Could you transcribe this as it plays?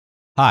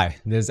Hi,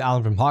 this is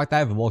Alan from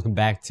HawkDive and welcome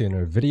back to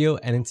another video.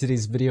 And in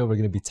today's video, we're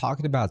going to be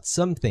talking about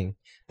something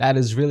that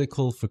is really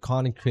cool for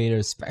content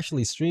creators,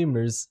 especially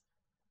streamers,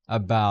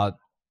 about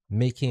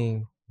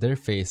making their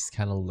face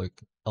kind of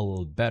look a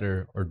little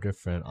better or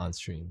different on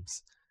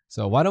streams.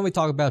 So why don't we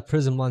talk about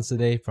Prism Lens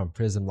today from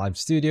Prism Live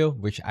Studio,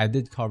 which I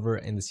did cover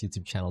in this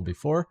YouTube channel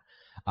before.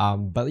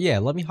 But yeah,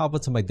 let me hop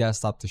onto my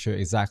desktop to show you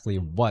exactly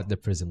what the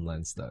Prism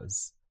Lens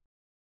does.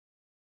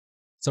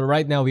 So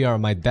right now we are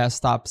on my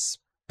desktop,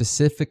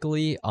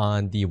 specifically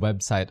on the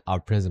website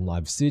of Prism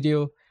Live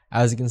Studio.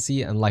 As you can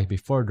see, unlike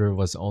before, there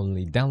was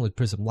only download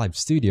Prism Live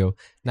Studio.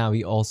 Now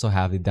we also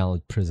have the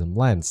download Prism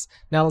Lens.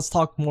 Now let's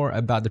talk more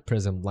about the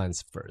Prism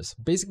Lens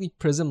first. Basically,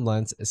 Prism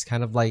Lens is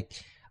kind of like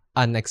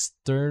an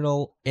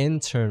external,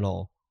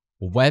 internal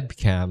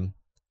webcam.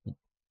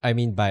 I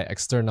mean by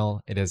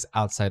external, it is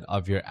outside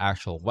of your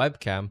actual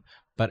webcam,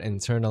 but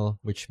internal,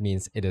 which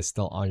means it is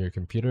still on your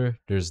computer.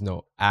 There's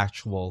no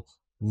actual,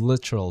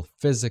 literal,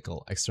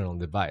 physical external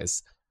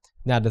device.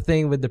 Now, the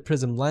thing with the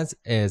Prism Lens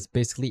is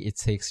basically it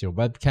takes your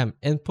webcam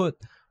input,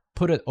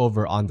 put it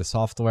over on the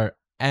software,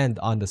 and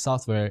on the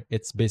software,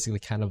 it's basically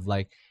kind of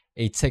like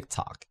a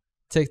TikTok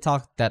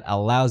that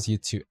allows you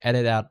to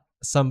edit out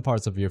some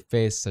parts of your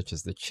face, such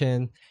as the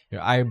chin,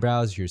 your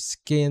eyebrows, your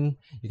skin.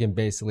 You can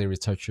basically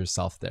retouch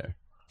yourself there.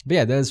 But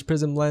yeah, there's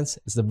Prism Lens.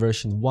 It's the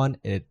version 1.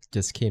 It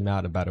just came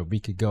out about a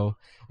week ago.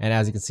 And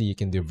as you can see, you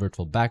can do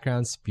virtual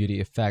backgrounds,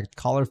 beauty effect,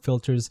 color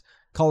filters,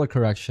 color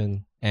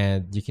correction,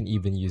 and you can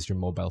even use your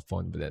mobile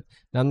phone with it.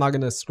 Now, I'm not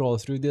going to scroll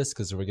through this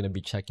because we're going to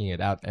be checking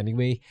it out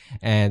anyway.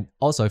 And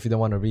also, if you don't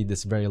want to read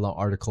this very long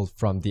article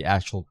from the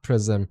actual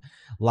Prism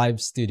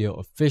Live Studio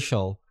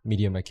official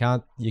Medium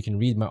account, you can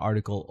read my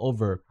article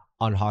over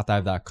on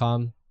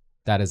hawkdive.com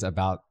that is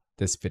about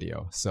this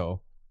video.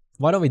 So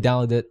why don't we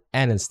download it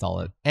and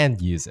install it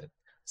and use it?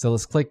 So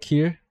let's click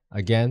here.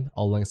 Again,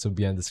 all links will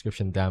be in the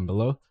description down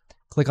below.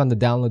 Click on the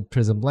download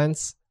Prism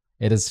Lens.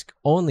 It is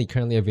only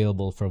currently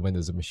available for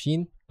Windows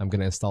machine. I'm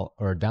going to install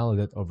or download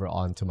it over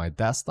onto my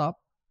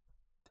desktop.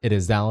 It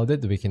is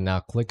downloaded. We can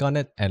now click on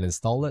it and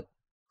install it.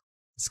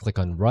 Let's click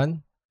on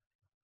run.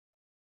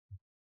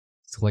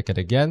 Let's click it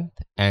again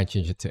and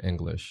change it to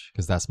English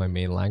because that's my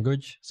main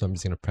language. So I'm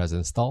just going to press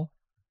install.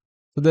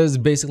 So this is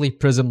basically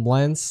Prism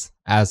Lens.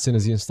 As soon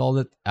as you install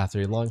it,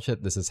 after you launch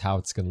it, this is how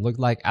it's going to look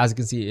like. As you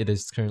can see, it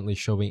is currently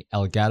showing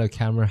Elgato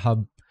Camera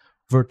Hub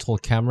virtual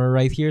camera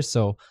right here.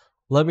 So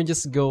let me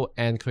just go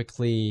and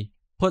quickly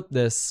put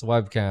this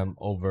webcam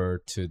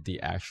over to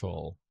the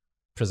actual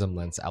Prism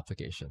Lens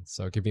application.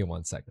 So give me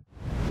 1 second.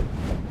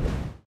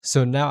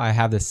 So now I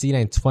have the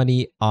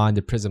C920 on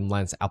the Prism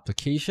Lens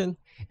application.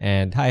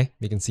 And hi,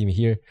 you can see me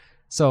here.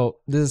 So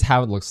this is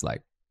how it looks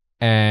like.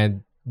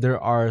 And there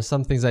are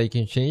some things that you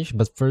can change.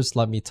 But first,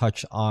 let me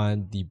touch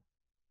on the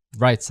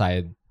right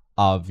side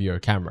of your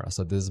camera.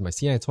 So this is my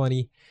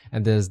C920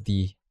 and this is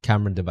the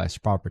camera device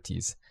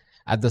properties.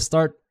 At the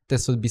start,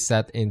 this would be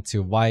set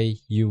into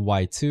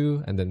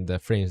YUY2, and then the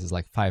frames is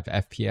like 5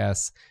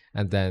 FPS,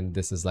 and then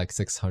this is like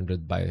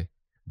 600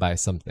 by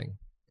something.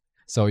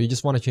 So you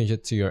just want to change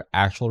it to your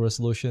actual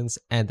resolutions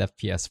and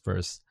FPS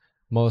first.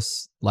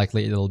 Most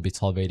likely it'll be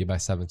 1280 by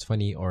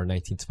 720 or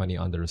 1920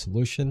 on the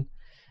resolution,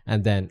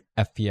 and then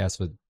FPS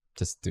would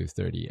just do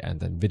 30, and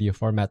then video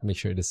format, make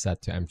sure it is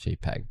set to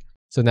MJPEG.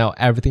 So now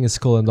everything is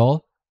cool and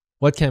all.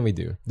 What can we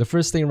do? The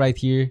first thing right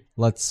here,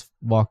 let's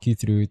walk you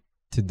through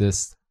to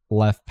this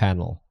left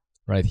panel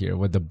right here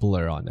with the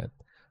blur on it.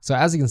 So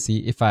as you can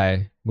see, if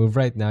I move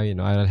right now, I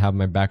don't have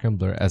my background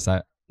blur as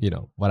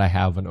what I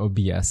have on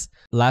OBS.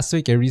 Last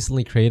week, I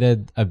recently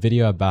created a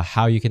video about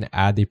how you can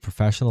add a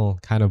professional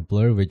kind of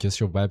blur with just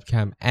your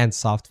webcam and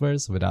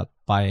softwares without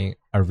buying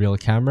a real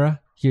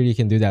camera. Here you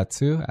can do that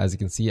too. As you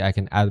can see, I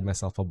can add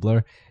myself a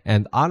blur.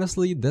 And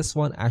honestly, this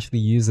one actually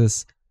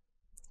uses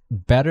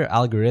better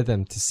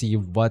algorithm to see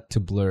what to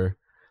blur.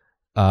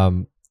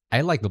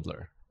 I like the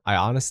blur. I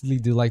honestly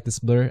do like this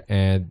blur,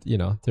 and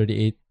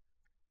 38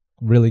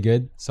 really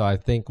good. So I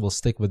think we'll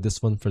stick with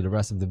this one for the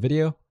rest of the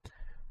video.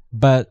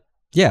 But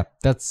yeah,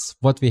 that's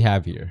what we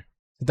have here.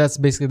 That's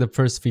basically the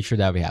first feature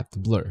that we have, the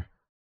blur.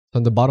 So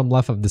on the bottom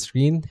left of the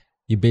screen,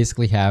 you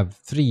basically have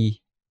 3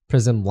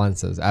 Prism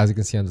lenses. As you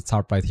can see on the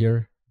top right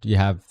here, you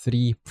have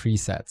 3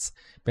 presets.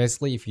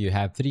 Basically, if you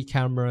have 3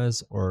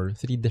 cameras or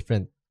 3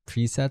 different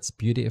presets,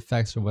 beauty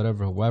effects or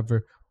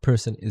whoever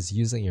person is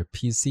using your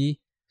PC,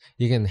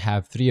 you can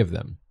have 3 of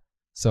them.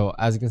 So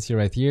as you can see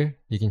right here,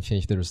 you can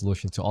change the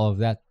resolution to all of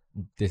that.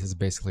 This is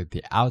basically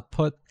the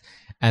output.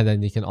 And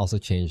then you can also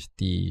change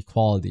the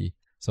quality.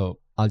 So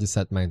I'll just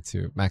set mine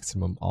to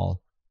maximum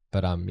all.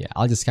 But yeah,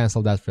 I'll just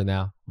cancel that for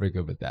now. We're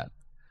good with that.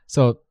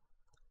 So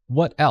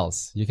what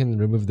else? You can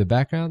remove the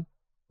background.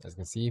 As you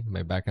can see,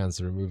 my background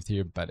is removed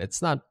here, but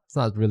it's not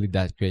really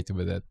that great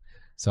with it.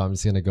 So I'm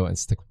just gonna go and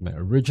stick with my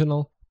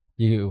original.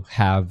 You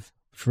have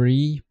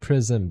free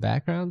Prism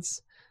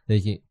backgrounds that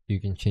you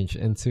can change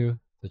into,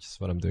 which is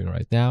what I'm doing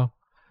right now.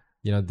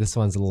 This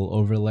one's a little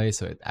overlay,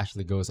 so it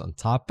actually goes on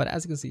top. But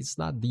as you can see, it's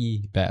not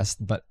the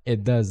best, but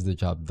it does the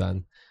job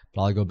done.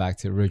 But I'll go back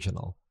to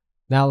original.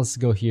 Now let's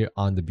go here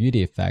on the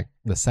beauty effect,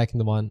 the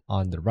second one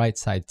on the right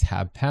side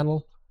tab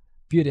panel.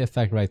 Beauty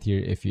effect right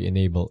here, if you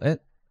enable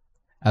it,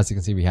 as you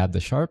can see, we have the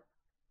sharp,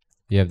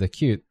 we have the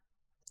cute,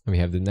 and we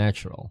have the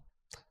natural.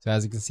 So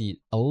as you can see,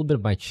 a little bit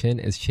of my chin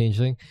is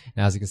changing,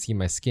 and as you can see,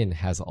 my skin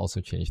has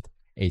also changed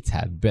a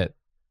tad bit.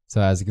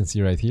 So as you can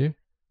see right here,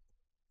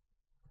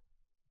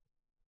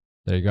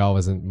 there you go, I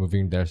wasn't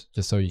moving there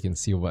just so you can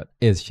see what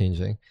is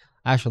changing.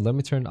 Actually, let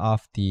me turn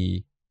off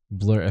the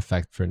blur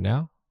effect for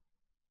now.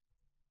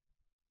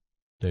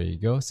 There you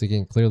go, so you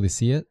can clearly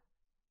see it.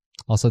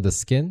 Also the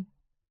skin,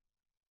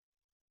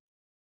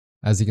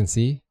 as you can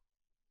see,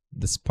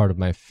 this part of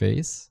my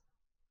face,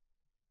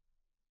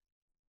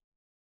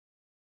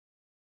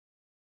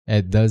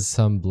 it does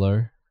some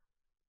blur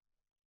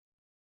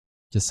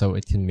just so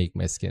it can make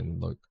my skin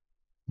look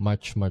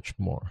much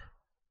more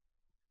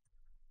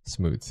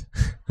smooth.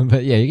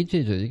 But yeah, you can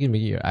change it. You can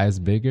make your eyes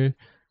bigger,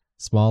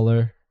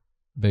 smaller,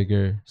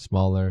 bigger,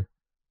 smaller,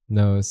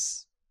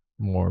 nose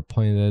more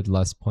pointed,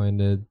 less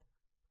pointed,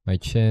 my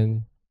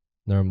chin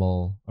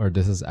normal, or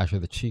this is actually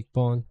the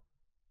cheekbone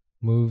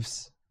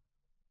moves,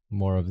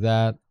 more of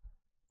that.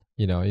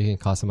 You know, you can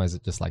customize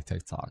it just like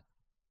TikTok.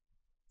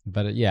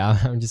 But yeah,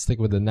 I'm just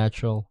sticking with the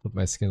natural, put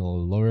my skin a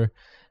little lower.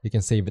 You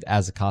can save it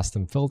as a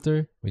custom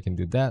filter. We can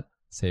do that.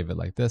 Save it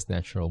like this,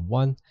 natural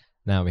 1.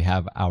 Now we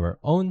have our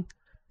own.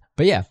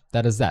 But yeah,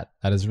 that is that.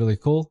 That is really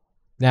cool.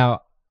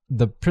 Now,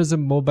 the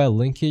Prism mobile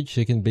linkage,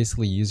 you can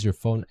basically use your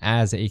phone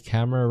as a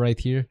camera right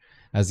here.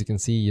 As you can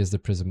see, use the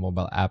Prism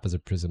mobile app as a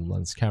Prism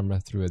Lens camera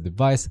through a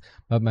device.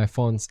 But my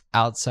phone's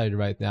outside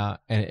right now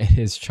and it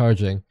is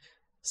charging.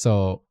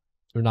 So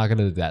we're not going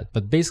to do that.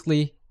 But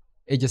basically,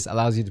 it just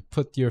allows you to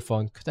put your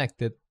phone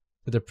connected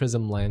to the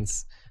Prism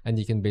Lens, and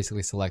you can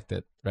basically select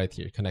it right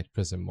here, connect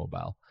Prism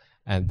mobile.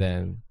 And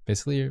then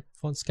basically your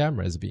phone's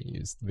camera is being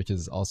used, which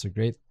is also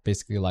great.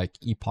 Basically like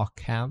Epoch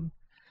Cam,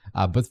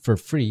 but for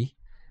free.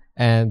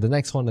 And the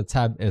next one on the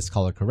tab is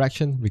color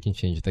correction. We can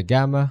change the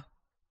gamma.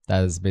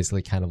 That is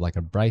basically kind of like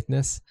a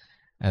brightness.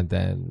 And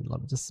then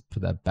let me just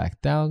put that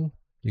back down.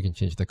 You can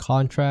change the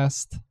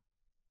contrast.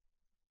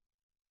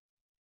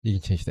 You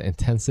can change the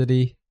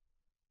intensity.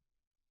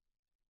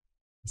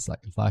 It's like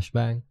a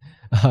flashbang.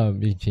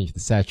 You can change the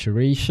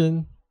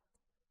saturation.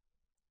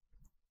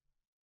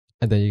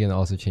 And then you can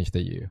also change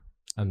the hue.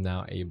 I'm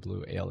now a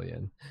blue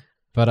alien.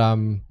 But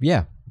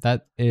yeah,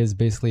 that is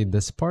basically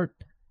this part.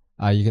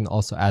 You can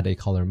also add a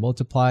color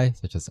multiply,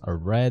 such as a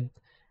red.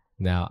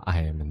 Now I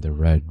am in the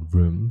red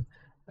room.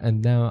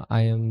 And now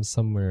I am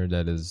somewhere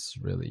that is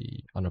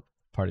really on a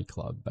party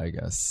club, I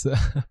guess.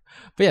 But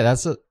yeah,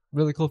 that's a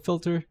really cool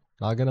filter.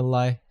 Not gonna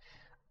lie.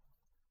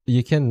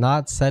 You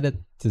cannot set it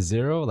to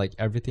 0, like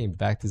everything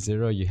back to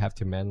 0. You have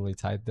to manually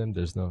type them.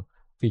 There's no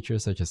feature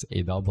such as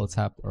a double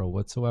tap or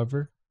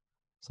whatsoever.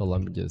 So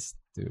let me just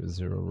do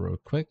 0 real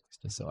quick,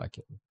 just so I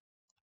can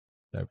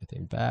put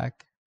everything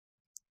back.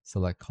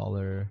 Select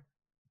color,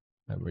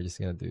 and we're just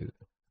gonna do,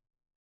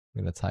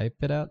 I'm gonna type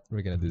it out.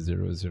 We're gonna do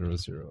 0, 0,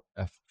 0,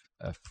 F,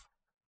 F.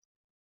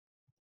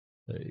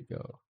 There you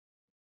go.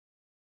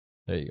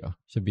 There you go.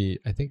 Should be,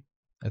 I think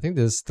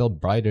this is still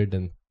brighter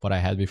than what I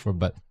had before,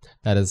 but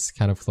that is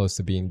kind of close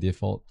to being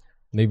default.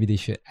 Maybe they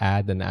should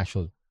add an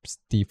actual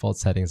default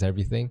settings,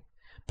 everything.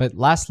 But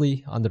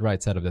lastly, on the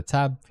right side of the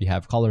tab, we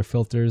have color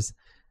filters.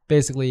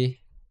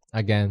 Basically,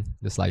 again,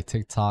 just like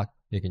TikTok,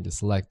 you can just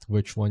select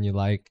which one you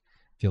like.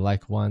 If you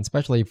like one,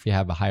 especially if you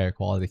have a higher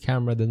quality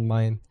camera than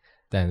mine,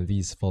 then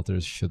these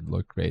filters should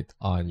look great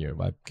on your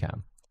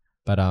webcam.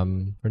 But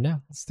for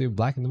now, let's do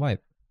black and white,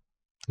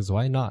 because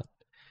why not?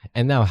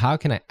 And now, how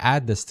can I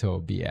add this to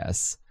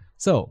OBS?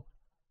 So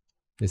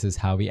this is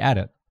how we add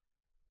it.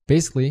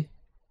 Basically,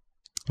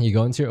 you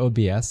go into your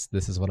OBS.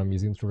 This is what I'm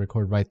using to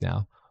record right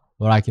now.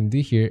 What I can do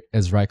here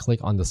is right click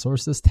on the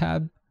sources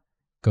tab,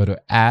 go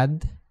to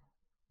add,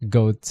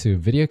 go to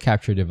video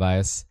capture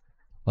device.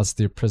 Let's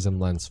do Prism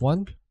Lens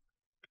 1.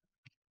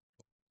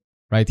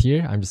 Right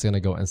here, I'm just gonna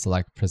go and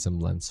select Prism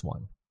Lens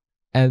 1.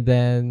 And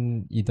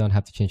then you don't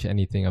have to change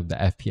anything of the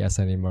FPS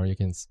anymore. You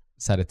can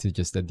set it to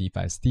just the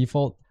device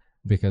default,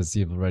 because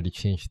you've already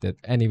changed it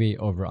anyway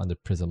over on the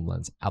Prism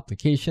Lens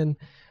application.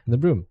 And the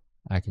boom,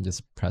 I can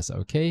just press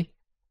OK.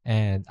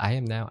 And I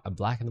am now a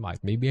black and white.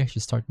 Maybe I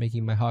should start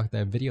making my hawk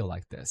dive video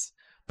like this.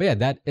 But yeah,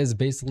 that is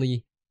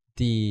basically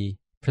the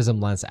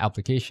Prism Lens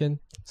application.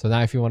 So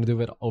now if you want to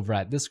do it over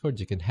at Discord,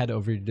 you can head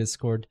over to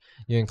Discord.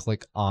 You can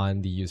click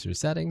on the user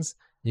settings.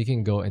 You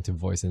can go into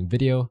voice and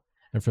video.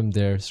 And from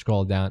there,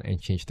 scroll down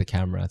and change the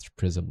camera to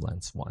Prism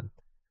Lens 1.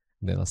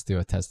 And then let's do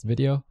a test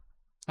video.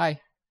 Hi,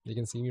 you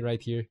can see me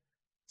right here.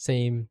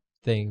 Same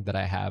thing that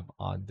I have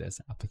on this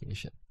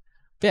application.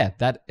 But yeah,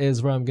 that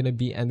is where I'm going to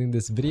be ending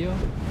this video.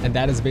 And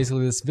that is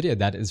basically this video.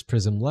 That is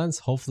Prism Lens.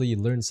 Hopefully you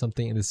learned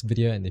something in this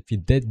video. And if you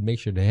did, make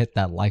sure to hit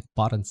that like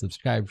button,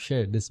 subscribe,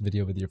 share this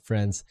video with your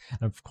friends.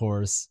 And of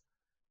course,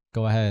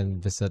 go ahead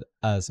and visit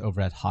us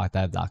over at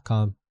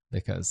hawkdive.com,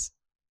 because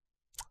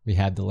we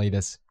have the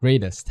latest,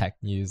 greatest tech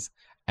news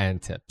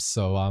and tips.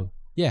 So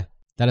yeah,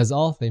 that is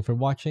all. Thanks for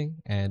watching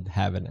and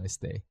have a nice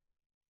day.